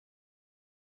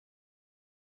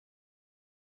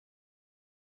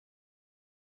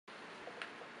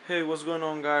Hey, what's going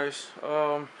on, guys?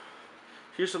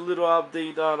 Here's a little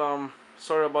update that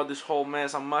sorry about this whole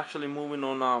mess. I'm actually moving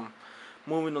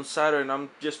on Saturday, and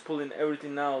I'm just pulling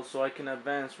everything out so I can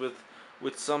advance with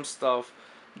some stuff.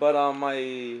 But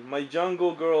my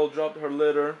jungle girl dropped her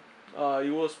litter.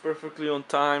 It was perfectly on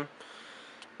time.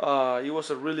 It was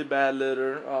a really bad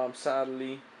litter.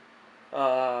 Sadly,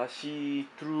 she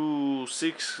threw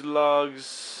six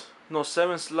slugs, no,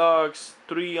 seven slugs,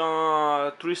 three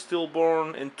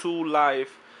stillborn and two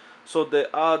live. So the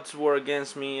odds were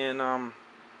against me, and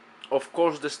of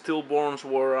course the stillborns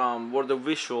were the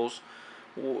visuals,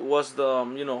 was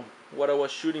the what I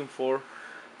was shooting for.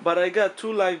 But I got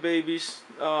two live babies,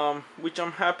 which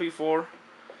I'm happy for.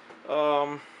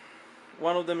 Um,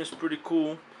 One of them is pretty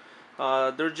cool.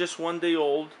 They're just 1 day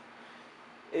old,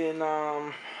 and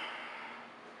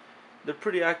they're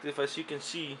pretty active, as you can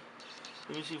see.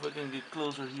 Let me see if I can get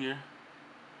closer here.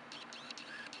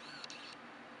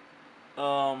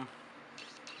 Um,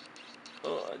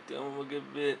 oh, I think I'm gonna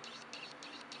get bit.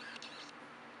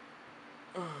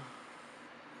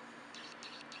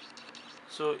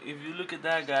 So if you look at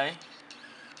that guy,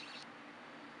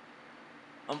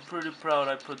 I'm pretty proud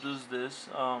I produced this.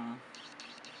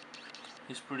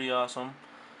 He's pretty awesome.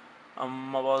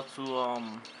 I'm about to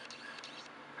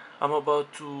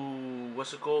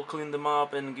what's it called? Clean them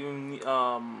up and give him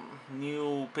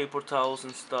new paper towels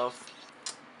and stuff.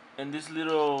 And this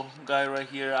little guy right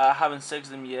here, I haven't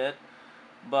sexed him yet,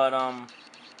 but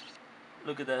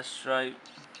look at that stripe.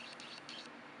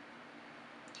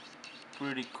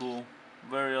 Pretty cool.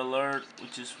 Very alert,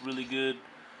 which is really good.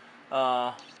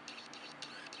 Uh,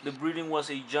 the breeding was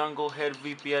a jungle head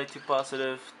VPIT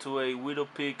positive to a widow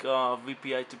pig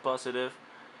VPIT positive.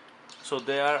 So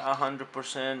they are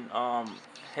 100%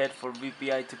 head for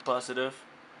VPIT positive.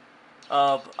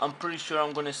 I'm pretty sure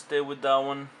I'm gonna stay with that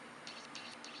one.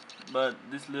 But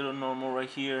this little normal right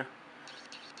here,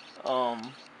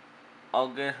 um, I'll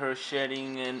get her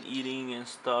shedding and eating and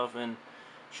stuff, and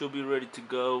she'll be ready to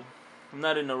go. I'm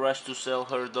not in a rush to sell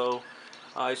her though.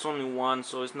 It's only one,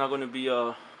 so it's not gonna be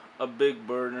a big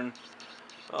burden.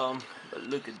 But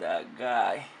look at that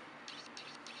guy.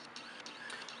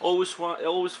 Always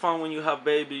fun when you have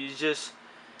babies. Just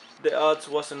the odds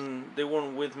they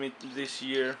weren't with me this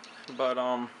year, but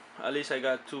at least I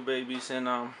got two babies, and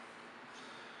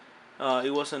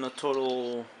it wasn't a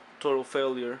total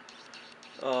failure.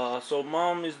 So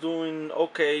mom is doing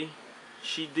okay.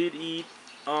 She did eat.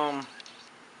 Um,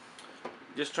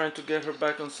 just trying to get her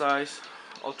back on size.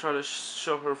 I'll try to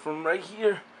show her from right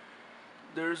here.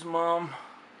 There's mom.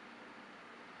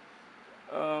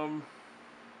 Um,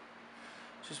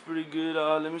 she's pretty good.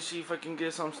 Let me see if I can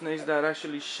get some snakes that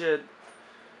actually shed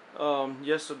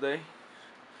yesterday,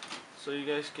 so you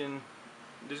guys can.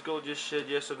 This girl just shed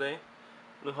yesterday.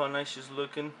 Look how nice she's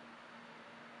looking.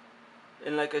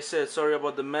 And like I said, sorry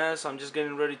about the mess. I'm just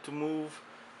getting ready to move.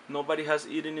 Nobody has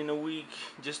eaten in a week,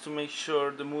 just to make sure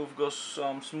the move goes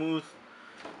smooth.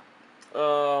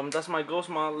 That's my ghost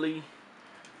motley.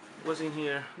 What's in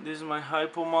here? This is my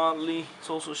hypo motley. It's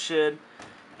also shed.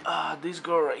 This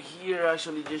girl right here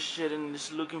actually just shed and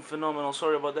is looking phenomenal.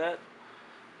 Sorry about that.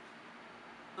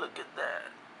 Look at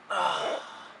that.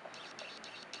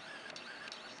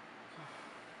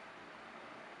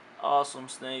 Awesome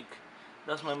snake.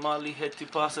 That's my motley head T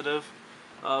positive.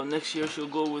 Next year she'll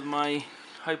go with my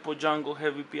hypo jungle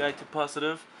heavy PIT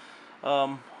positive.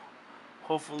 Um,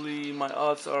 Hopefully my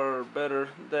odds are better.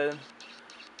 Then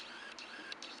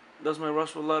that's my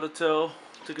Raswalada tail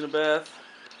taking a bath.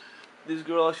 This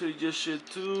girl actually just shed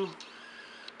too.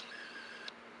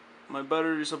 My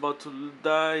battery is about to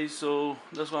die, so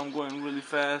that's why I'm going really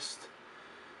fast.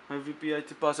 My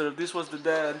VPIT positive. This was the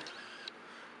dad.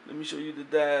 Let me show you the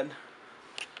dad.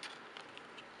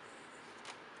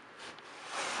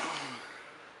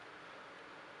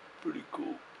 Pretty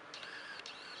cool.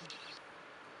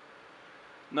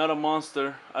 Not a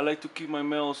monster. I like to keep my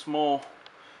males small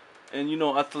and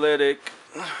athletic.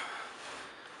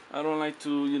 I don't like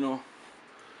to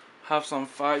have some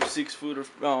 5-6 foot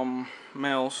of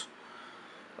males.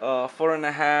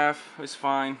 4.5 is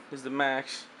fine. Is the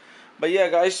max. But yeah,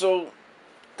 guys. So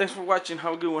thanks for watching.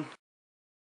 Have a good one.